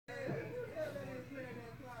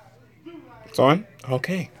It's on?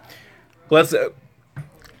 Okay. What's up?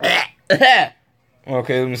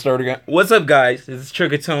 Okay, let me start again. What's up, guys? This is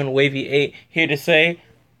Trigger Tone Wavy 8 here to say,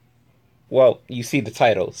 well, you see the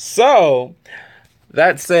title. So,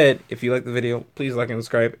 that said, if you like the video, please like and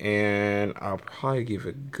subscribe, and I'll probably give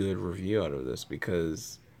a good review out of this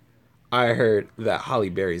because I heard that Halle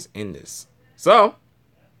Berry's in this. So,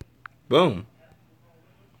 boom.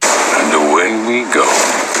 And away we go.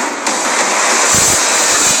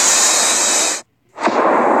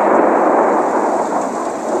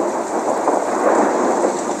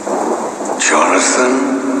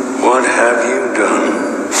 Jonathan, what have you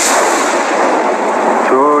done?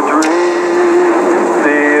 To dream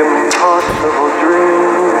the impossible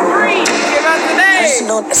dream. There's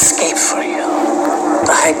no escape for you.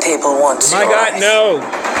 The high table wants My your God, life. no.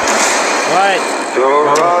 What? To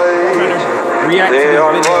rise React to the this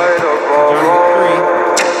unrightable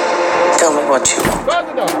video. Tell me what you want. Close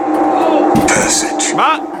the door. Passage.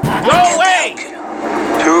 Ma, go away.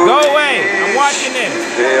 to Go away. I'm watching this.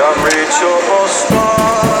 the unreachable star.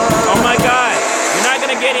 Oh my God. You're not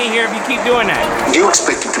going to get in here if you keep doing that. Do you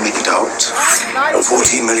expect him to make it out? A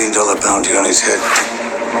 $14 million bounty on his head.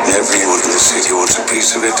 Everyone in the city wants a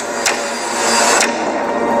piece of it.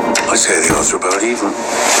 I say the odds are about even.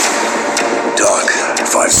 Doc,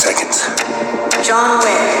 5 seconds. John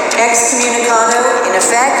Wick, excommunicado in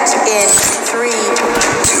effect in 3, 2.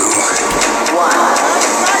 1.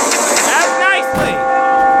 Act nicely.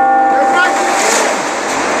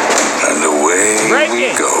 And away Break we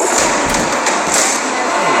it. go.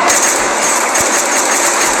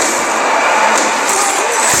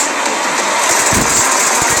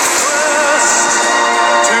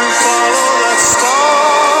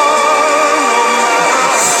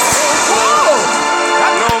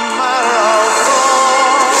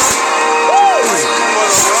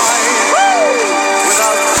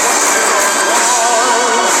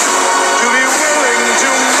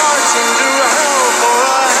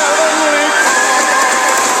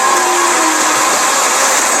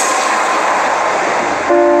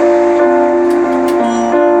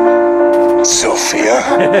 Sophia,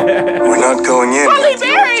 we're not going in. Halle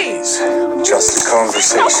Berry. Just a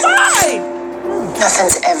conversation. Fine.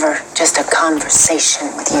 Nothing's ever just a conversation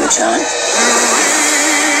with you, John.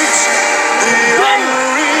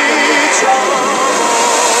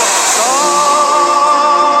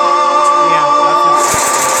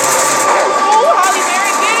 Oh, Halle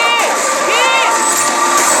Berry, get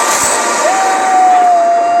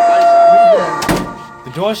it.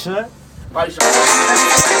 The door shut.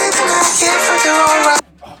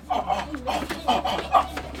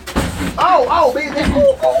 Oh, beat that.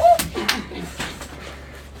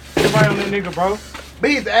 Get right on that nigga, bro.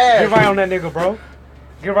 Beat his ass. Get right on that nigga, bro.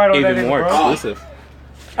 Get right on that Even nigga, more bro. exclusive.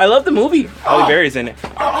 I love the movie. Halle Berry's in it.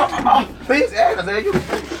 Beat his ass. I said, you.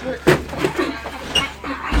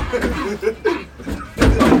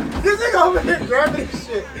 This nigga over here grabbing this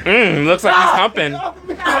shit. Looks like he's humping.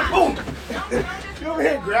 You over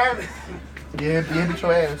here grabbing. Yeah, beat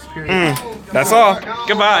your ass. Period. That's all.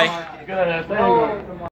 Goodbye. Good, there you go.